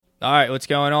All right, what's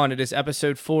going on? It is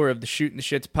episode 4 of the Shooting the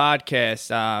Shits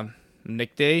podcast. I'm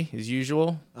Nick D, as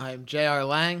usual. I'm J.R.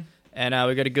 Lang. And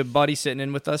we got a good buddy sitting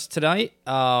in with us tonight.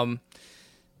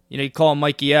 You call him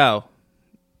Mikey O.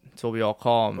 That's what we all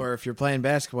call him. Or if you're playing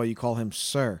basketball, you call him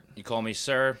Sir. You call me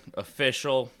Sir,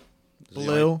 official.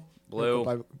 Blue.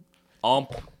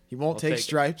 Ump. He won't take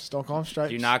stripes. Don't call him stripes.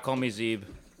 Do not call me Zeeb.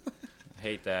 I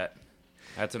hate that.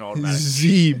 That's an automatic.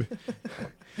 Zeeb.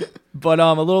 But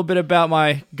a little bit about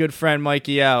my good friend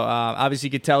Mikey O. Obviously,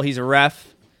 you could tell he's a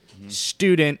ref,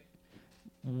 student,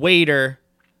 waiter,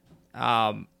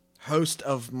 host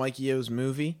of Mikey O's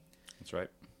movie. That's right.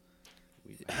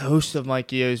 Host of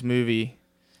Mikey O's movie.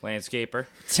 Landscaper.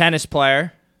 Tennis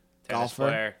player.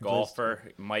 Golfer.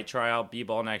 Might try out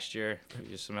b-ball next year.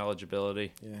 Just some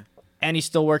eligibility. Yeah. And he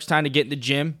still works time to get in the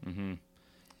gym. Mm-hmm.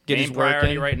 Get Main his work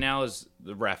priority in. right now is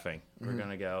the reffing. We're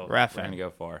gonna go. Reffing. We're gonna go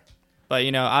far. But,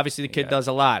 obviously the kid does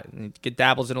a lot. He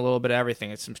dabbles in a little bit of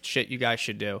everything. It's some shit you guys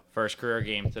should do. First career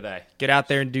game today. Get out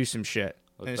there and do some shit.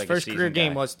 And his like a first career seasoned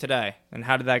game guy. was today. And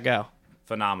how did that go?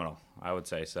 Phenomenal. I would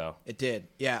say so. It did.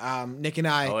 Yeah. Nick and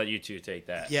I. I'll let you two take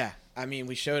that. Yeah. I mean,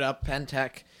 we showed up, Penn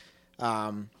Tech.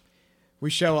 We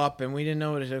show up and we didn't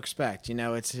know what to expect.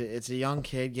 It's a young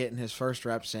kid getting his first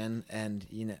reps in, and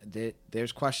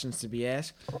there's questions to be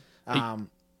asked.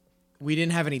 We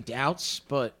didn't have any doubts,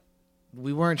 but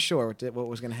we weren't sure what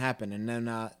was going to happen. And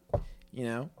then,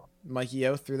 Mikey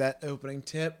O threw that opening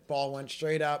tip. Ball went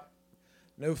straight up.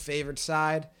 No favored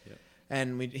side. Yep.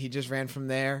 And he just ran from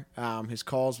there. His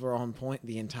calls were on point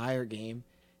the entire game.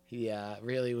 He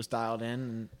really was dialed in.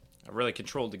 And I really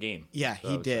controlled the game. yeah,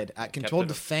 he did. I controlled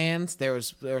the fans. There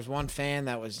was one fan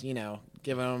that was,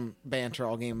 giving him banter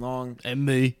all game long. And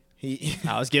me.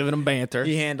 I was giving him banter.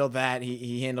 He handled that.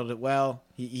 He handled it well.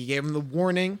 He gave him the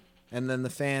warning. And then the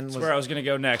fan was... That's where I was going to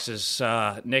go next is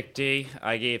Nick D.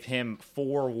 I gave him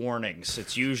 4 warnings.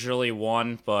 It's usually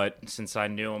 1, but since I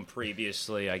knew him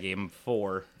previously, I gave him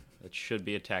 4. It should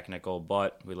be a technical,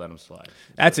 but we let him slide.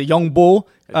 That's a young bull.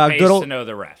 It pays to know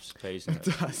the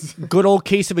refs. Good old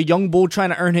case of a young bull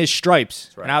trying to earn his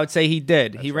stripes. Right. And I would say he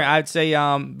did. That's He ran. right. I'd say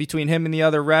between him and the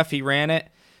other ref, he ran it.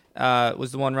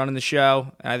 Was the one running the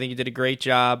show. And I think he did a great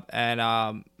job. And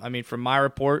from my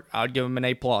report, I would give him an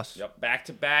A+. Yep,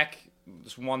 back-to-back.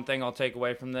 Just one thing I'll take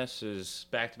away from this is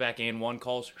back-to-back and 1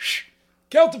 calls.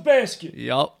 Count the basket.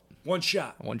 Yup. 1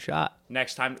 shot. 1 shot.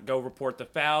 Next time, go report the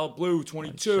foul. Blue,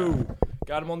 22.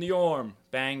 Got him on the arm.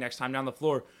 Bang. Next time down the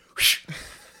floor.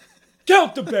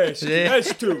 Count the basket. Yeah.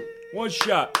 That's 2. 1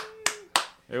 shot.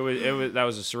 That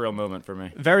was a surreal moment for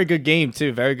me. Very good game,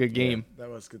 too. Very good game. That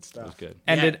was good stuff. That was good.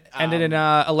 Ended in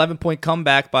an 11-point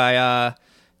comeback by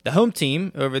the home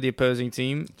team over the opposing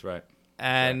team. That's right.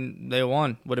 And they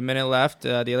won with a minute left.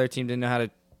 The other team didn't know how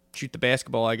to shoot the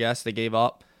basketball, I guess. They gave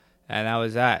up. And that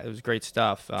was that. It was great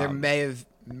stuff. There may have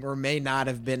or may not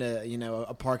have been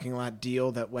a parking lot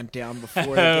deal that went down before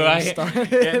the game started.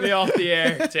 Get me off the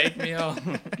air. Take me off.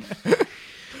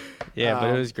 Yeah,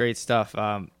 but it was great stuff.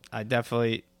 I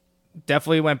definitely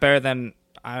went better than,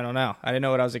 I don't know. I didn't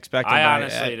know what I was expecting. I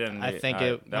honestly didn't. I think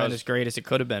it went as great as it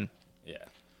could have been. Yeah.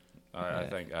 I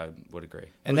think I would agree.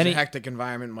 And then a hectic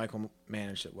environment. Michael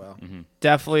managed it well. Mm-hmm.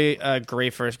 Definitely a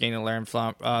great first game to learn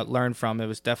from. It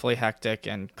was definitely hectic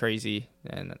and crazy,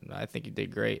 and I think he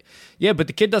did great. Yeah, but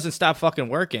the kid doesn't stop fucking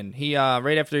working. He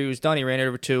right after he was done, he ran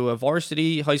over to a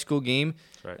varsity high school game.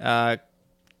 That's right.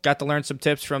 Got to learn some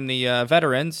tips from the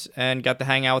veterans and got to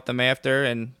hang out with them after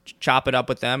and chop it up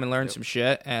with them and learn some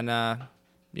shit. And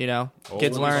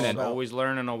kids learning. Always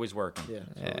learning, always working. Yeah.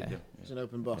 Yeah. It's an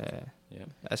open book. Yeah.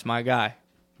 That's my guy.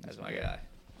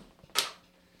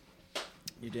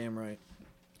 You're damn right.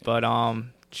 But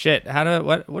shit.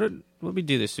 What did we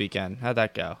do this weekend? How'd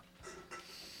that go?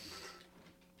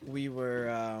 We were.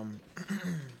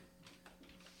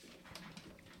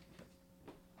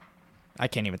 I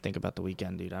can't even think about the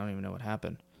weekend, dude. I don't even know what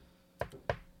happened.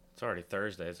 It's already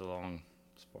Thursday. It's a long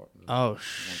sport. Oh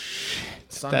shit!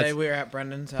 Sunday we were at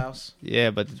Brendan's house.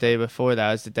 Yeah, but the day before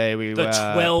that was the day we The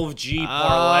 12G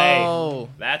parlay. Oh.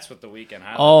 That's what the weekend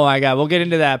highlight. Oh my god, we'll get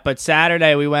into that. But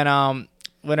Saturday we went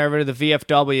over to the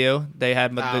VFW. They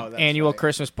had the annual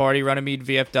Christmas party. Runnymede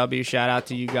VFW. Shout out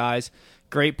to you guys.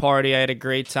 Great party. I had a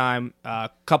great time.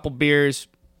 Couple beers,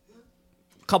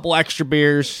 couple extra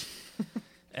beers,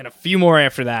 and a few more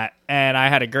after that. And I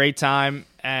had a great time.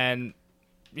 And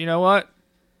you know what?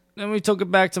 Then we took it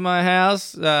back to my house,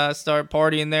 started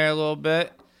partying there a little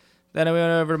bit. Then I went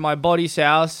over to my buddy's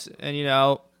house,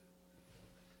 and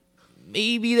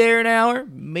maybe there an hour,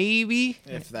 maybe.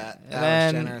 If that. And That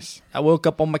then was generous. I woke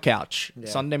up on my couch Yeah.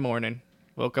 Sunday morning.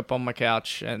 Woke up on my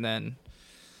couch and then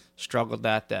struggled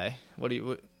that day.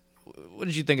 what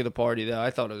did you think of the party, though?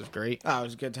 I thought it was great. Oh, it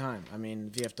was a good time. I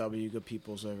mean, VFW, good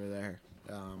people's over there.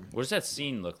 What does that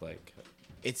scene look like?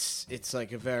 It's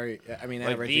like a very, I mean,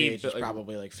 Like average age is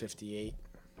probably like 58.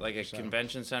 Like a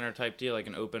convention center type deal, like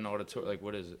an open auditorium. Like,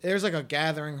 what is it? There's like a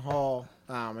gathering hall,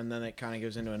 and then it kind of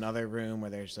goes into another room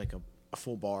where there's like a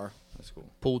full bar. That's cool.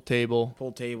 Pool table.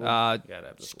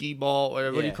 Ski ball.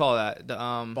 What do you call that? The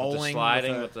bowling. With the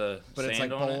sliding with the but sand it's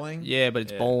like on bowling. Yeah, but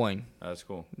it's bowling. Oh, that's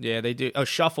cool. Yeah, they do a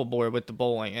shuffleboard with the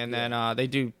bowling, and then they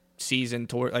do season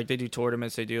tour. Like they do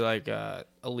tournaments. They do like a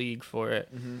league for it.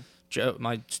 Mm-hmm. Joe,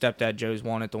 my stepdad Joe's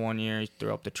won it the one year. He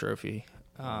threw up the trophy.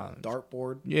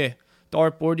 Dartboard. Yeah.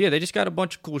 Dartboard, yeah, they just got a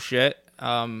bunch of cool shit.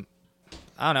 I don't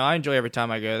know. I enjoy every time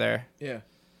I go there. Yeah,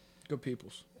 good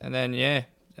peoples. And then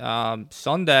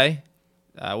Sunday,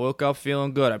 I woke up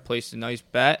feeling good. I placed a nice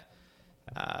bet.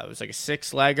 It was like a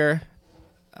 6-legger.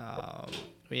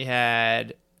 We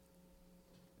had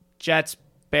Jets,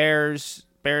 Bears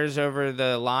over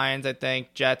the Lions. I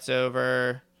think Jets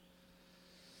over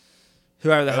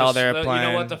whoever the hell they're playing. You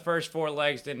know what? The first 4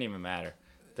 legs didn't even matter.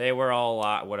 They were all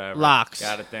whatever. Locks.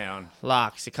 Got it down.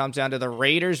 Locks. It comes down to the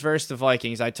Raiders versus the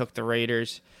Vikings. I took the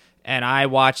Raiders, and I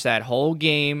watched that whole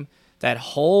game, that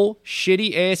whole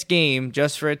shitty-ass game,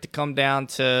 just for it to come down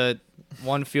to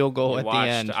one field goal at the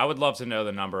end. I would love to know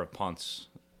the number of punts,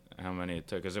 how many it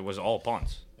took, because it was all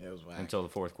punts. It was whack. Until the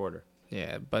fourth quarter.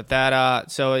 Yeah, but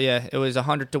that, it was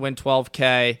 100 to win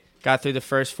 $12K. Got through the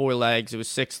first 4 legs. It was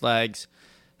 6 legs.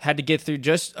 Had to get through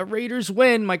just a Raiders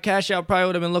win. My cash out probably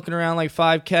would have been looking around like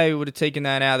 $5K. We would have taken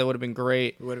that out. That would have been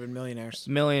great. We would have been millionaires.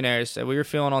 Millionaires. We were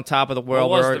feeling on top of the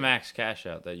world. What was the max cash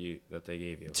out that they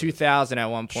gave you? 2,000 at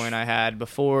one point I had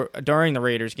during the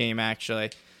Raiders game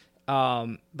actually.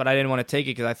 But I didn't want to take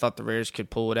it because I thought the Raiders could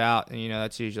pull it out, and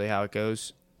that's usually how it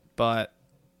goes. But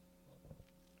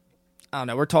I don't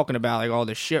know. We're talking about like all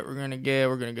the shit we're gonna get.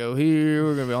 We're gonna go here.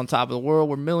 We're gonna be on top of the world.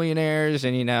 We're millionaires,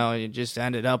 and it just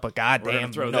ended up a goddamn. We're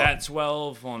gonna throw that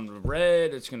 12 on the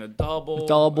red. It's gonna double.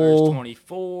 There's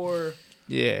 24.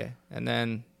 Yeah, and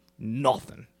then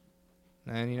nothing.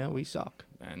 And we suck.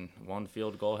 And one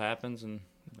field goal happens, and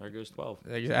there goes 12.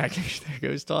 Exactly, there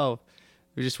goes 12.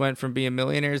 We just went from being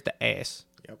millionaires to ass.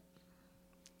 Yep.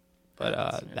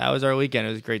 But that was our weekend.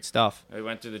 It was great stuff. We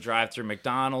went through the drive-through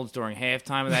McDonald's during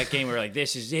halftime of that game. We were like,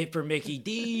 this is it for Mickey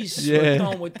D's. Yeah. We're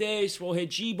done with this. We'll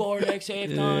hit G-Bar next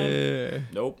halftime. Yeah.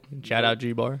 Nope. Shout out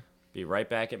G-Bar. Be right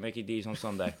back at Mickey D's on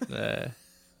Sunday.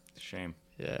 Shame.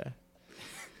 Yeah.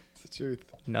 It's the truth.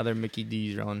 Another Mickey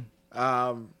D's run.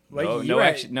 No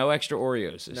extra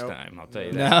Oreos this time, I'll tell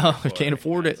you that. No, I can't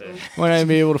afford it. Might not even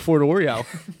be able to afford Oreo.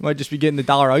 Might just be getting the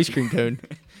 $1 ice cream cone.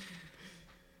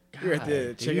 You're at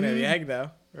the chicken and the egg,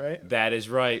 though, right? That is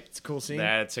right. It's a cool scene.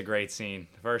 That's a great scene.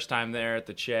 First time there at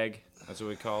the Chegg. That's what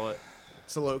we call it.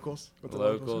 It's the locals. The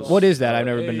locals. What is that? I've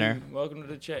never been there. Welcome to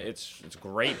the Chegg. It's a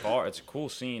great bar. It's a cool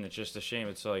scene. It's just a shame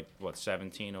it's like,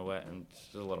 17 away, and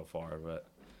it's a little far, but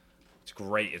it's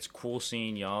great. It's a cool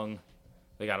scene, young.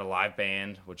 They got a live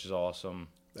band, which is awesome.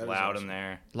 It's loud in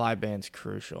there. Live band's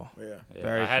crucial. Yeah.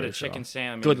 Very I had crucial. a chicken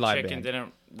sandwich. Good the live chicken band.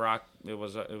 didn't rock. It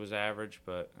was average,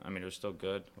 but I mean it was still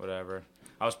good. Whatever.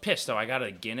 I was pissed though. I got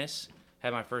a Guinness.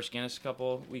 Had my first Guinness a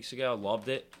couple weeks ago. Loved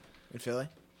it. In Philly?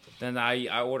 Then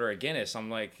I order a Guinness. I'm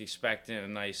like expecting a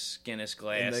nice Guinness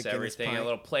glass, everything, Guinness a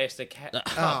little plastic.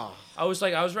 Oh. I was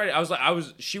ready.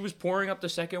 She was pouring up the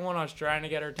second one. I was trying to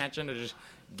get her attention to just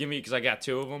give me because I got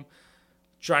 2 of them.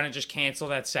 Trying to just cancel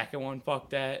that second one.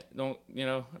 Fuck that. Don't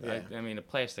Yeah. I mean a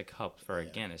plastic cup for a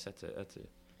Guinness. That's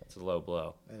a low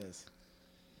blow. It is.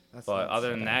 But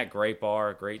other than that, great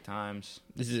bar, great times.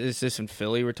 Is this in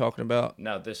Philly we're talking about?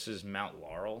 No, this is Mount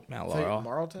Laurel. Mount Laurel.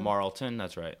 Marlton,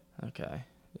 that's right. Okay.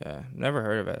 Yeah. Never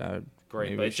heard of it.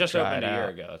 Great, but it just opened a year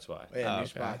ago. That's why. Yeah, new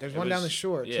spot. There's one down the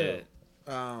shore, too.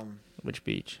 Which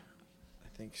beach?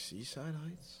 I think Seaside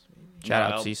Heights, maybe?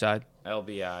 Shout out Seaside.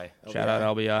 LBI. Shout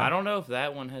out LBI. I don't know if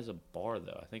that one has a bar,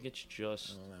 though. I think it's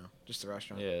just... I don't know. Just a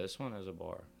restaurant. Yeah, this one has a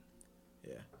bar.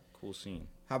 Yeah. Cool scene.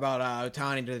 How about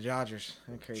Ohtani to the Dodgers?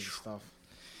 That crazy stuff.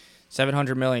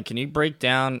 $700 million. Can you break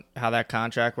down how that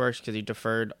contract works? Because he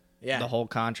deferred the whole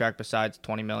contract besides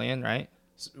 $20 million, right?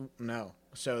 No.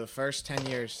 So the first 10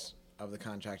 years of the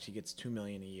contract, he gets $2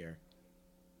 million a year,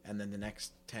 and then the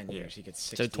next 10 years he gets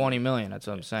 $60 So $20 million. That's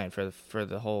what I'm saying for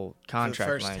the whole contract.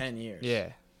 For the first 10 years.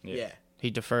 Yeah. He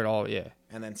deferred all. Yeah.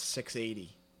 And then $680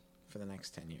 for the next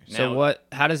 10 years. So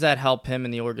how does that help him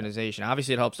in the organization?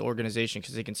 Obviously, it helps the organization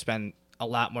because he can spend a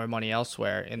lot more money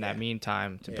elsewhere in that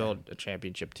meantime to build a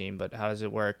championship team. But how does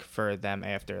it work for them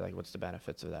after? Like, what's the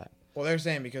benefits of that? Well, they're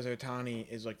saying because Ohtani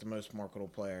is like the most marketable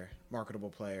player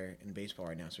in baseball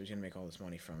right now, so he's gonna make all this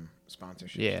money from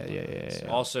sponsorship. Yeah.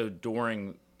 Also,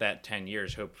 during that 10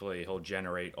 years, hopefully he'll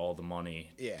generate all the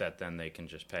money that then they can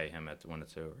just pay him when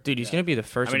it's over. Dude, he's gonna be the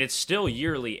first. I mean, it's still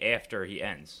yearly after he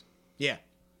ends. Yeah.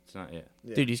 It's not yet.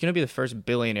 Yeah. Dude, he's gonna be the first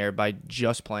billionaire by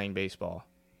just playing baseball.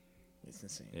 It's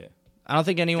insane. Yeah. I don't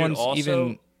think anyone's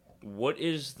even. What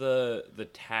is the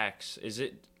tax? Is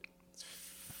it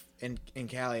in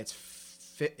Cali? It's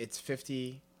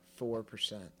 54%.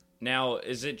 now?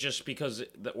 Is it just because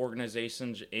the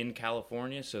organization's in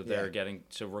California, so they're getting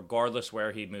regardless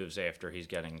where he moves after, he's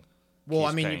getting. Well,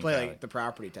 he's I mean, you paying play Cali. like the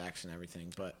property tax and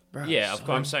everything, but Yeah, of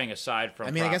course. I'm saying aside from.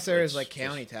 I mean, I guess there is like profits,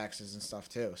 county taxes and stuff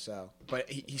too. So, but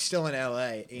he's still in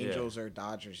L.A. Angels or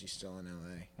Dodgers, he's still in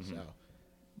L.A. So,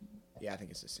 yeah, I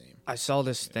think it's the same. I saw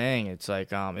this thing. It's like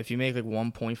if you make like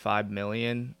 1.5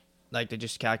 million, like they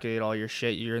just calculate all your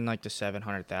shit, you're in like the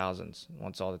 700,000s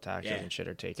once all the taxes and shit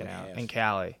are taken out in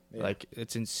Cali. Yeah. Like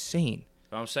it's insane.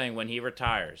 But I'm saying when he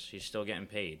retires, he's still getting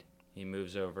paid. He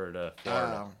moves over to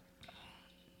Florida.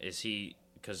 Is he?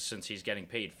 Because since he's getting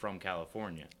paid from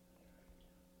California.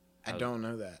 I don't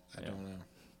know that. I don't know.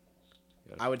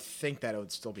 I would think that it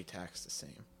would still be taxed the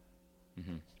same.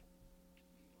 Mm-hmm.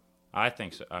 I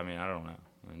think so. I mean, I don't know.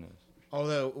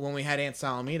 Although when we had Aunt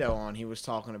Salamito on, he was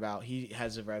talking about he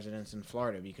has a residence in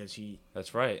Florida because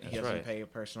That's right. he doesn't pay a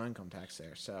personal income tax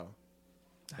there. So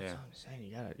that's what I'm saying.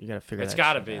 You gotta figure. It's that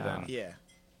got to shit be out. then. yeah,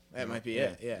 that might be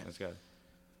it. Yeah, That's good.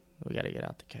 We gotta get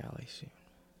out to Cali soon.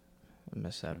 I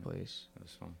miss that place.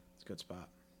 That's fun. it's a good spot.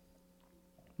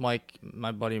 Mike,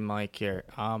 my buddy Mike here.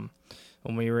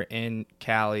 When we were in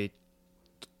Cali,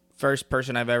 first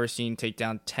person I've ever seen take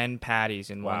down 10 patties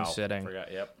in one sitting. Forgot.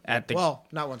 Yep.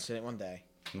 Not one sitting, one day.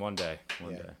 One day.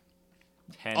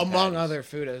 10 Among patties. other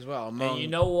food as well. And you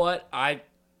know what? I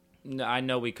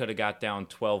know we could have got down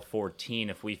 12-14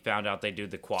 if we found out they do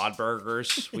the quad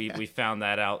burgers. We found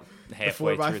that out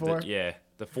halfway through 4x4?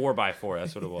 the 4x4.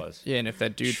 That's what it was. Yeah, and if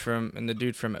that dude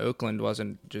from Oakland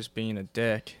wasn't just being a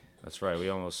dick. That's right. We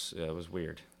almost it was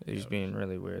weird. He was being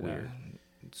really weird.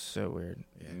 It's so weird.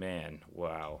 Yeah. Man,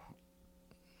 wow.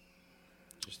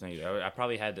 Just think, I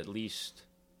probably had at least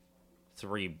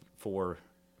 4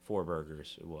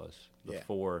 burgers. It was the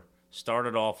 4.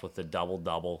 Started off with the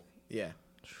double. Yeah.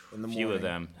 In the few morning. of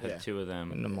them had 2 of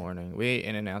them in the morning. We ate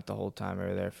In-N-Out the whole time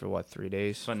over there for 3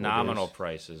 days. Phenomenal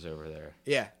prices over there.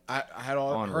 Yeah, I heard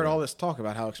all this talk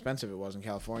about how expensive it was in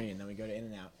California, and then we go to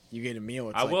In-N-Out. You get a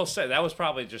meal. I will say that was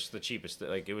probably just the cheapest.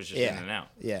 Like it was just In-N-Out.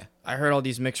 Yeah, I heard all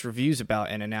these mixed reviews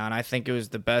about In-N-Out, and I think it was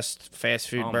the best fast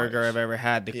food burger I've ever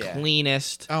had. The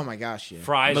cleanest. Oh my gosh, yeah.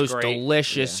 Fries, most great.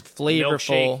 delicious,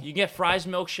 flavorful. Milkshake. You get fries,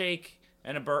 milkshake,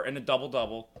 and a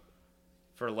double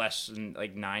for less than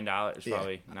like $9.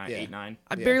 Probably $8-9.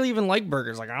 I barely even like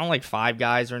burgers. Like I don't like Five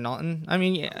Guys or nothing. I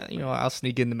mean, I'll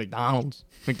sneak in the McDonald's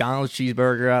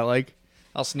cheeseburger.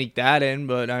 I'll sneak that in,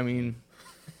 but I mean.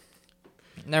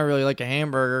 Never really like a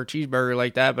hamburger or cheeseburger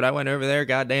like that, but I went over there,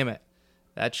 god damn it.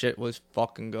 That shit was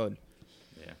fucking good.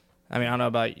 Yeah. I mean, I don't know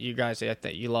about you guys. I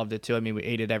think you loved it too. I mean, we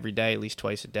ate it every day, at least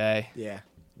twice a day. Yeah.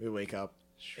 We wake up,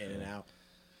 In-N-Out.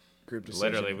 Group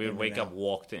decision. Literally, we would wake up,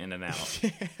 walk to In-N-Out.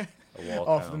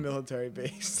 Off home. The military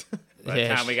base. By the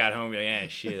time we got home, you're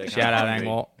like, shit. Shout out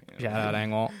Engwalt. Shout out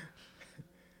Engwalt.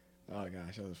 Oh,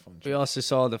 gosh, that was fun. We also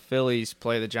saw the Phillies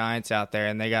play the Giants out there,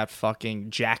 and they got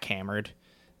fucking jackhammered.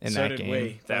 In so that did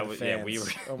game. we were.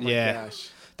 Oh my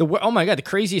gosh. Oh my god, the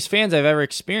craziest fans I've ever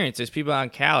experienced is people out in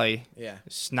Cali. Yeah.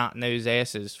 Snot-nosed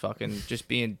asses, fucking just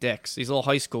being dicks. These little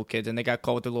high school kids, and they got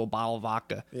caught with their little bottle of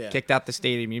vodka. Yeah. Kicked out the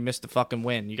stadium. You missed the fucking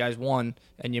win. You guys won,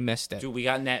 and you missed it. Dude, we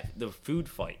got in the food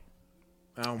fight.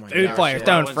 Oh my god. Food players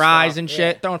throwing fries and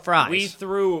shit. Throwing fries. We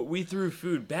threw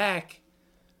food back.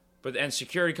 And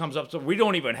security comes up to, we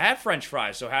don't even have French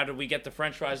fries, so how did we get the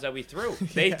French fries that we threw?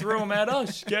 They threw them at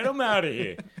us. Get them out of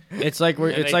here. It's like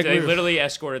they literally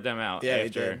escorted them out. Yeah, after. they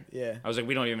did. Yeah. I was like,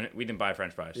 we didn't buy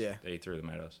French fries. Yeah. They threw them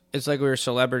at us. It's like we were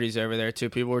celebrities over there too.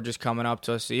 People were just coming up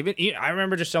to us. I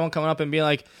remember just someone coming up and being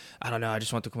like, I don't know, I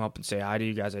just want to come up and say hi to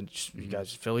you guys. You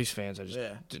guys are Phillies fans. Dude,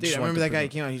 I remember that guy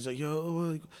came out. He's like,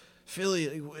 yo,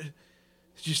 Philly,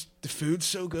 just the food's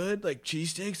so good. Like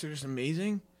cheesesteaks, they're just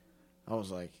amazing. I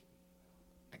was like,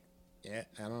 yeah,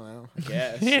 I don't know. I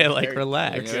guess. Yeah,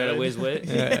 relax. You got a whiz wit?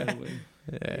 Yeah.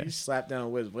 He slapped down a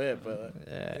whiz whip, but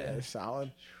they're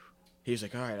solid. He was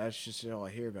like, all right, that's just all I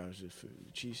hear about is the food,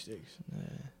 the cheesesteaks. Yeah.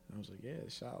 I was like, yeah,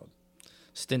 they're solid.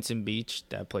 Stinson Beach,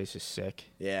 that place is sick.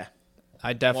 Yeah.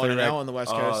 I definitely on the West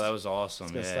Coast. Oh, that was awesome.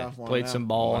 Good Yeah. stuff. Played some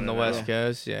ball on the West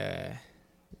Coast. Yeah.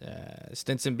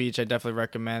 Stinson Beach, I definitely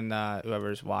recommend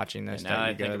whoever's watching this. Now that I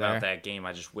think there. about that game,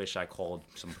 I just wish I called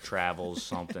some travels,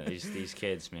 something. These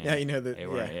kids, man. Yeah, you know that. They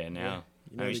were, now. You know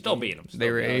I mean, still beat them.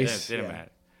 They were ace. Didn't matter.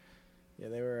 Yeah,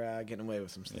 they were getting away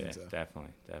with some things. Yeah,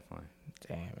 definitely.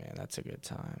 Damn, man, that's a good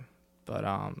time. But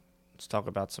let's talk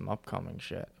about some upcoming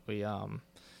shit.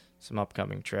 Some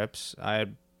upcoming trips.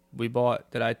 We bought.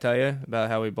 Did I tell you about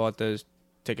how we bought those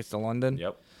tickets to London?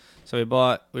 Yep. So we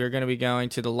were going to be going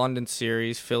to the London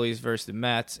series, Phillies versus the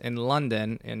Mets, in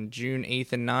London in June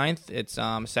 8th and 9th. It's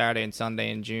Saturday and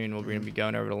Sunday in June. We're going to be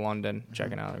going over to London,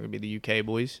 checking out. They're going to be the UK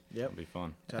boys. Yep. It'll be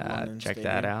fun. Check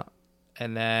that out.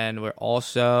 And then we're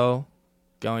also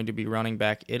going to be running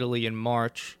back Italy in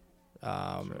March.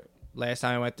 That's right. Last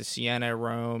time I went to Siena,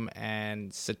 Rome,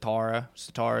 and Satara.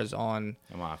 Satara's on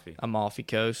Amalfi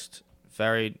Coast.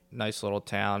 Very nice little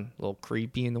town. A little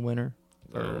creepy in the winter.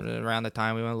 Or around the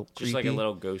time we went, a little creepy. Just like a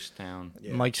little ghost town.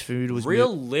 Yeah. Mike's food was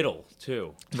real good. Little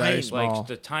too. Very small. Like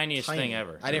the tiniest thing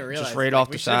ever. I didn't realize. Just right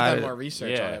off the side. Done more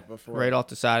research on it before. Right off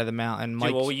the side of the mountain.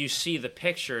 Dude, well, you see the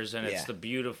pictures and it's the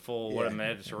beautiful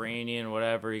Mediterranean,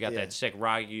 whatever. You got that sick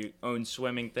rocky own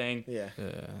swimming thing. Yeah.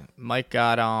 Mike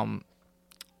got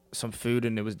some food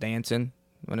and it was dancing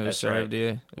when it was served.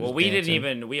 Yeah. Well, we didn't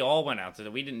even. We all went out to.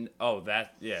 We didn't. Oh,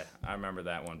 that. Yeah, I remember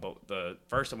that one. But the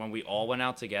first one, we all went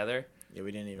out together. Yeah,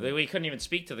 we didn't even. We couldn't even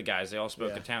speak to the guys. They all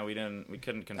spoke Italian. We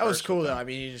couldn't converse. That was cool though. I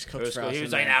mean, he just cooked for us. He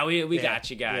was like, "Now we got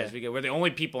you guys. We're the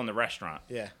only people in the restaurant."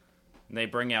 Yeah. And they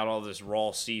bring out all this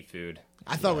raw seafood.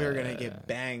 I thought we were gonna get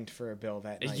banged for a bill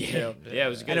that night too. Yeah, it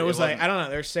was good. And it was like I don't know.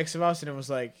 There's 6 of us, and it was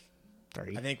like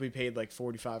 30. I think we paid like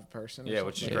 $45 a person. Yeah,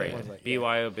 which is great. Like,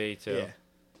 BYOB too. Yeah.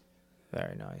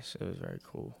 Very nice. It was very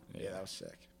cool. Yeah, that was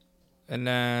sick. And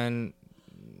then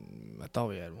I thought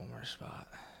we had one more spot.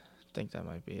 I think that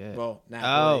might be it. Well,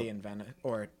 Napoli and Venice,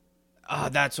 or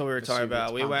that's what we were talking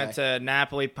about. We went to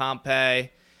Napoli,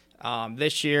 Pompeii.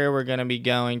 This year we're going to be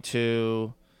going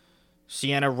to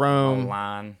Siena, Rome,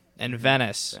 Milan, and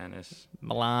Venice.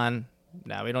 Milan.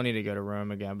 No, we don't need to go to Rome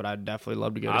again, but I'd definitely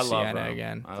love to go to Siena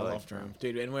again. I loved Rome.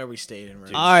 Dude, and where we stayed in Rome.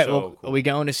 Dude, all right, cool. Are we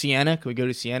going to Siena? Can we go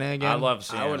to Siena again? I love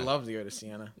Siena. I would love to go to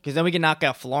Siena. Because then we can knock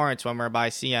out Florence when we're by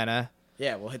Siena.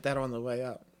 Yeah, we'll hit that on the way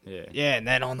up. Yeah, and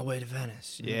then on the way to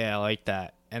Venice. Mm-hmm. Yeah, I like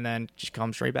that. And then just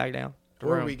come straight back down.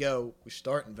 Or we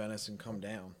start in Venice and come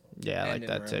down. Yeah, I like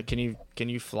that too. Can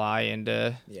you fly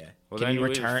into? Yeah. Well, can then you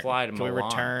return? Fly to Milan, we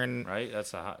return? Right.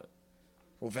 That's a hot.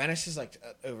 Well, Venice is like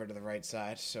over to the right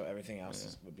side, so everything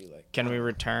else would be like. Can we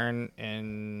return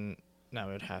in? No,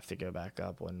 we would have to go back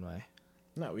up, wouldn't we?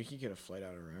 No, we could get a flight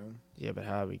out of Rome. Yeah, but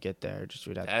how do we get there? Just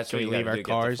we'd have to leave our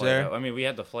cars there. I mean, we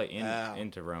had the flight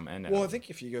into Rome and well, I think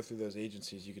if you go through those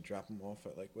agencies, you could drop them off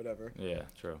at like whatever. Yeah,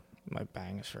 true. Might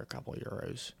bang us for a couple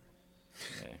euros.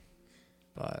 Yeah.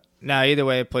 But no, either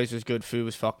way, the place was good. Food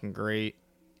was fucking great.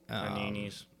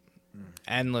 Paninis.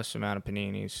 Endless amount of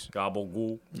paninis.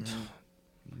 Gabagool.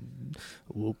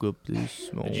 Woke up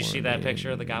this morning. Did you see that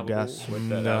picture of the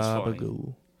gabagool?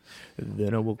 Gabagool.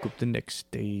 Then I woke up the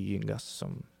next day and got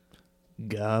some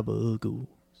gabagool.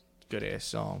 Good ass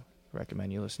song.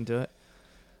 Recommend you listen to it.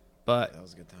 But that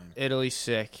was a good time. Italy's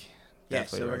sick. Yeah,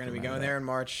 so we're gonna be going there in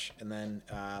March, and then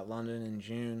London in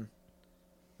June.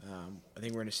 I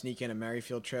think we're going to sneak in a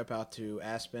Merrifield trip out to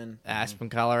Aspen.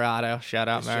 Colorado. Shout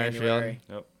out Merrifield.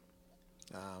 Yep.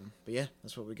 But yeah,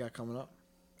 that's what we got coming up.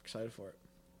 Excited for it.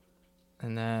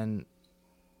 And then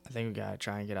I think we got to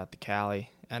try and get out to Cali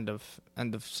end of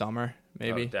summer,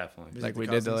 maybe. Oh, definitely. Like we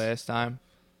did the last time.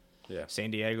 Yeah.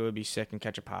 San Diego would be sick and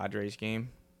catch a Padres game.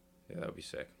 Yeah, that would be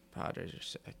sick. Padres are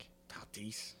sick.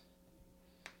 Tatis.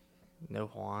 No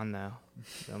Juan, though.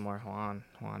 No more Juan.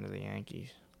 Juan to the Yankees.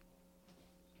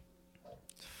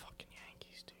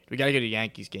 We got to go to the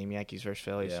Yankees game, Yankees versus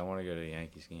Phillies. Yeah, I want to go to the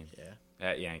Yankees game. Yeah.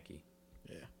 At Yankee.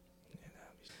 Yeah.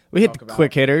 We hit the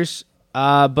quick hitters,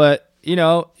 but, you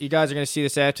guys are going to see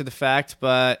this after the fact,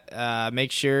 but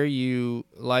make sure you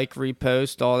like,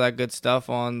 repost, all that good stuff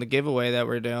on the giveaway that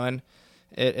we're doing.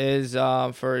 It is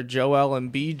for a Joel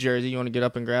Embiid jersey. You want to get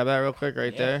up and grab that real quick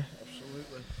there?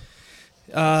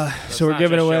 Absolutely. So we're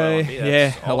giving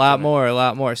away, a lot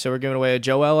more. So we're giving away a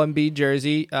Joel Embiid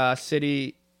jersey,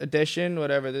 City Edition,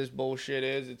 whatever this bullshit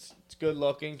is. It's good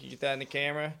looking. Can you get that in the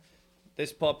camera?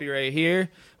 This puppy right here.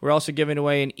 We're also giving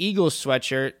away an Eagles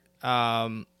sweatshirt.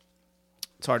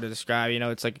 It's hard to describe.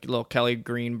 It's like a little Kelly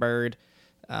Green bird.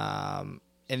 And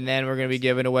then we're going to be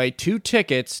giving away 2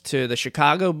 tickets to the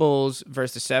Chicago Bulls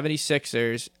versus the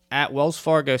 76ers at Wells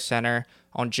Fargo Center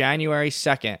on January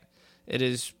 2nd. It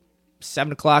is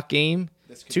 7 o'clock game.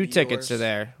 2 tickets are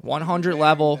there. 100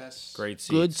 level. Great seats.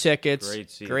 Good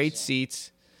tickets. Great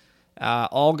seats.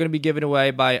 All going to be given away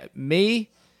by me,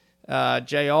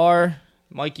 JR,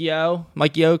 Mikey O.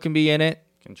 Mikey O can be in it.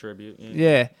 Contribute.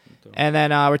 Yeah. And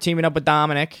then we're teaming up with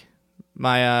Dominic,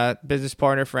 my business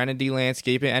partner for N&D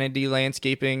Landscaping. N&D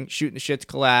Landscaping Shooting the Shits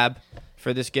collab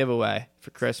for this giveaway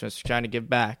for Christmas. Trying to give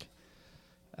back.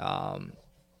 Trying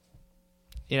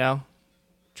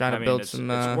to build some.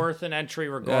 It's worth an entry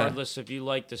regardless if you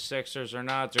like the Sixers or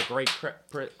not. They're great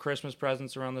Christmas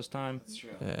presents around this time. That's true.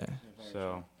 Yeah.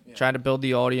 So trying to build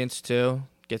the audience too.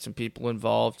 Get some people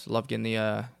involved. Love getting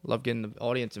the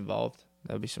audience involved.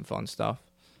 That would be some fun stuff.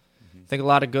 I think a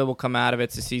lot of good will come out of it.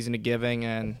 It's the season of giving,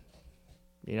 and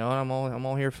you know what? I'm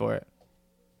all here for it.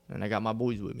 And I got my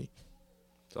boys with me.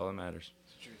 That's all that matters.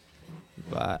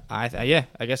 But I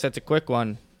guess that's a quick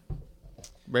one.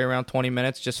 Right around 20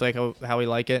 minutes, just like how we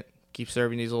like it. Keep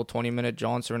serving these little 20-minute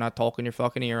jaunts so we're not talking your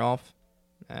fucking ear off.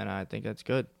 And I think that's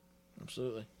good.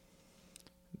 Absolutely.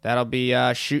 That'll be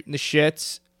Shooting the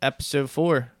Shits, episode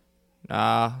 4.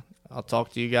 I'll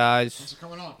talk to you guys. What's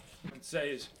coming on? It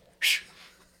says,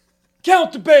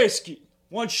 count the basket.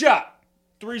 1 shot.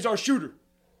 3's our shooter.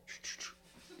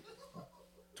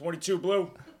 22 blue.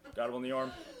 Got him on the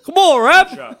arm. Come on, Rep.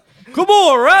 Shot. Come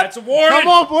on, Rep. That's a warning. Come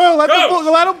on, Blue.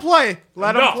 Let him play.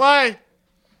 Let him No. play.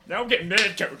 Now I'm getting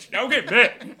mad, coach. Now I'm getting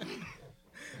mad.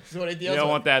 This is what he deals You don't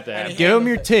with. want that to happen. Give him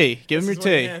your tea. Give him your This is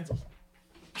what he tea. handles.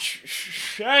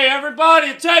 Hey,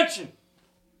 everybody, attention.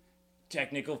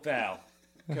 Technical foul.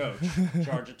 Coach.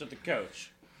 Charge it to the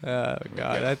coach. Oh,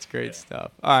 God. That's great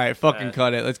stuff. All right. Fucking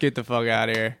cut it. Let's get the fuck out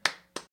of here.